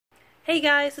Hey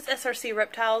guys, it's SRC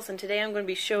Reptiles, and today I'm going to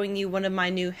be showing you one of my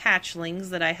new hatchlings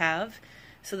that I have.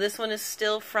 So this one is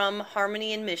still from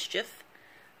Harmony and Mischief.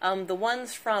 The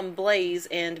ones from Blaze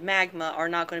and Magma are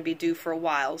not going to be due for a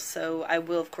while, so I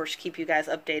will of course keep you guys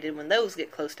updated when those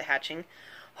get close to hatching.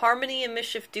 Harmony and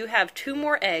Mischief do have 2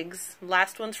 more eggs,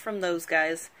 last one's from those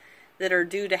guys, that are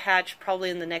due to hatch probably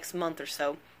in the next month or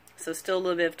so. So still a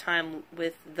little bit of time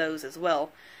with those as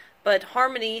well. But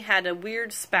Harmony had a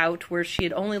weird spout where she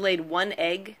had only laid 1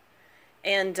 egg,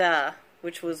 and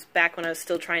which was back when I was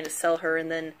still trying to sell her,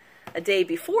 and then a day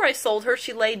before I sold her,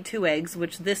 she laid 2 eggs,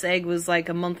 which this egg was like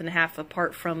a month and a half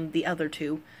apart from the other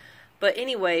 2. But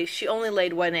anyway, she only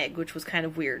laid 1 egg, which was kind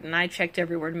of weird, and I checked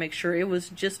everywhere to make sure it was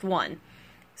just 1.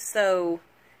 So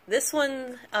this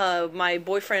one, my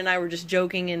boyfriend and I were just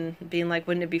joking and being like,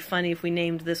 wouldn't it be funny if we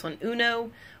named this one Uno?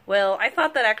 Well, I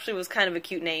thought that actually was kind of a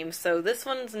cute name, so this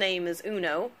one's name is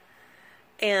Uno,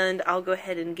 and I'll go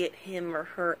ahead and get him or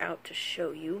her out to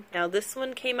show you. Now, this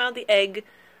one came out of the egg,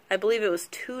 I believe it was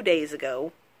 2 days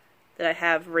ago, that I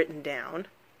have written down.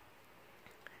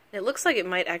 It looks like it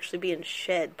might actually be in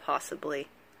shed, possibly,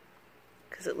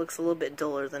 because it looks a little bit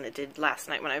duller than it did last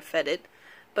night when I fed it.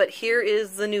 But here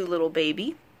is the new little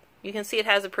baby. You can see it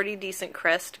has a pretty decent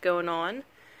crest going on,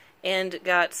 and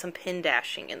got some pin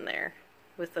dashing in there,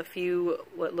 with a few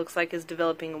what looks like is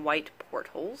developing white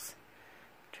portholes.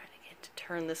 I'm trying to get to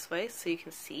turn this way so you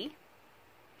can see.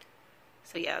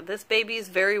 So yeah, this baby is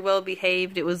very well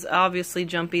behaved. It was obviously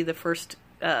jumpy the first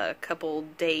couple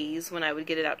days when I would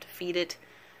get it out to feed it.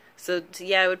 So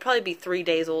yeah, it would probably be 3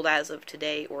 days old as of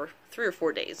today, or 3 or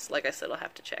 4 days. Like I said, I'll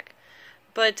have to check.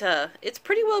 But it's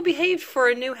pretty well behaved for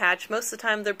a new hatch. Most of the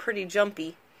time they're pretty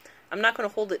jumpy. I'm not going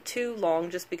to hold it too long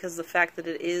just because of the fact that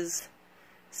it is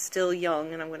still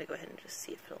young, and I'm going to go ahead and just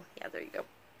see if it'll, yeah, there you go.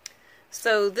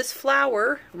 So this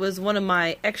flower was one of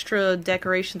my extra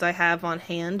decorations I have on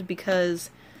hand because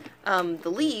the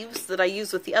leaves that I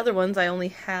use with the other ones, I only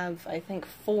have, I think,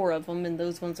 4 of them, and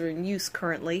those ones are in use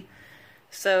currently.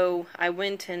 So I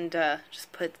went and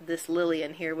just put this lily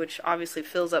in here, which obviously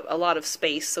fills up a lot of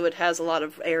space, so it has a lot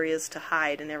of areas to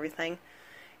hide and everything.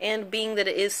 And being that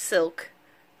it is silk,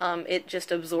 it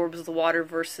just absorbs the water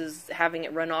versus having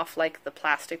it run off like the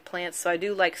plastic plants. So I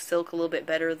do like silk a little bit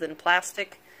better than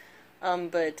plastic.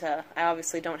 But I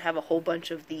obviously don't have a whole bunch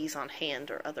of these on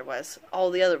hand, or otherwise all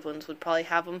the other ones would probably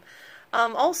have them.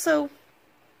 Also,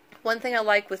 one thing I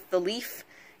like with the leaf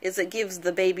is it gives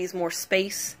the babies more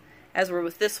space. As we're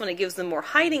with this one, it gives them more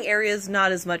hiding areas,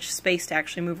 not as much space to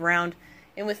actually move around.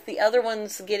 And with the other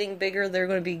ones getting bigger, they're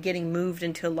going to be getting moved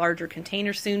into a larger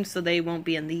container soon, so they won't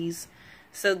be in these.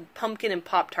 So Pumpkin and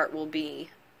Pop-Tart will be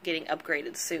getting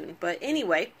upgraded soon. But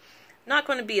anyway, not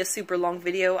going to be a super long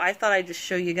video. I thought I'd just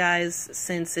show you guys,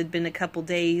 since it'd been a couple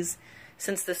days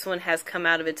since this one has come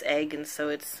out of its egg, and so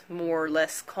it's more or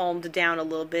less calmed down a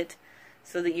little bit,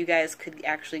 so that you guys could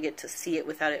actually get to see it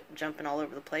without it jumping all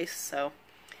over the place. So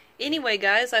anyway,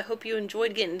 guys, I hope you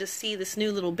enjoyed getting to see this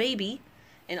new little baby.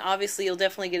 And obviously you'll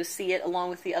definitely get to see it along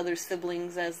with the other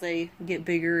siblings as they get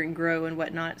bigger and grow and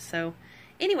whatnot. So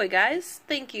anyway, guys,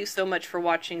 thank you so much for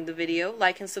watching the video.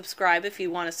 Like and subscribe if you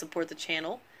want to support the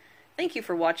channel. Thank you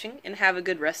for watching, and have a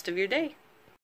good rest of your day.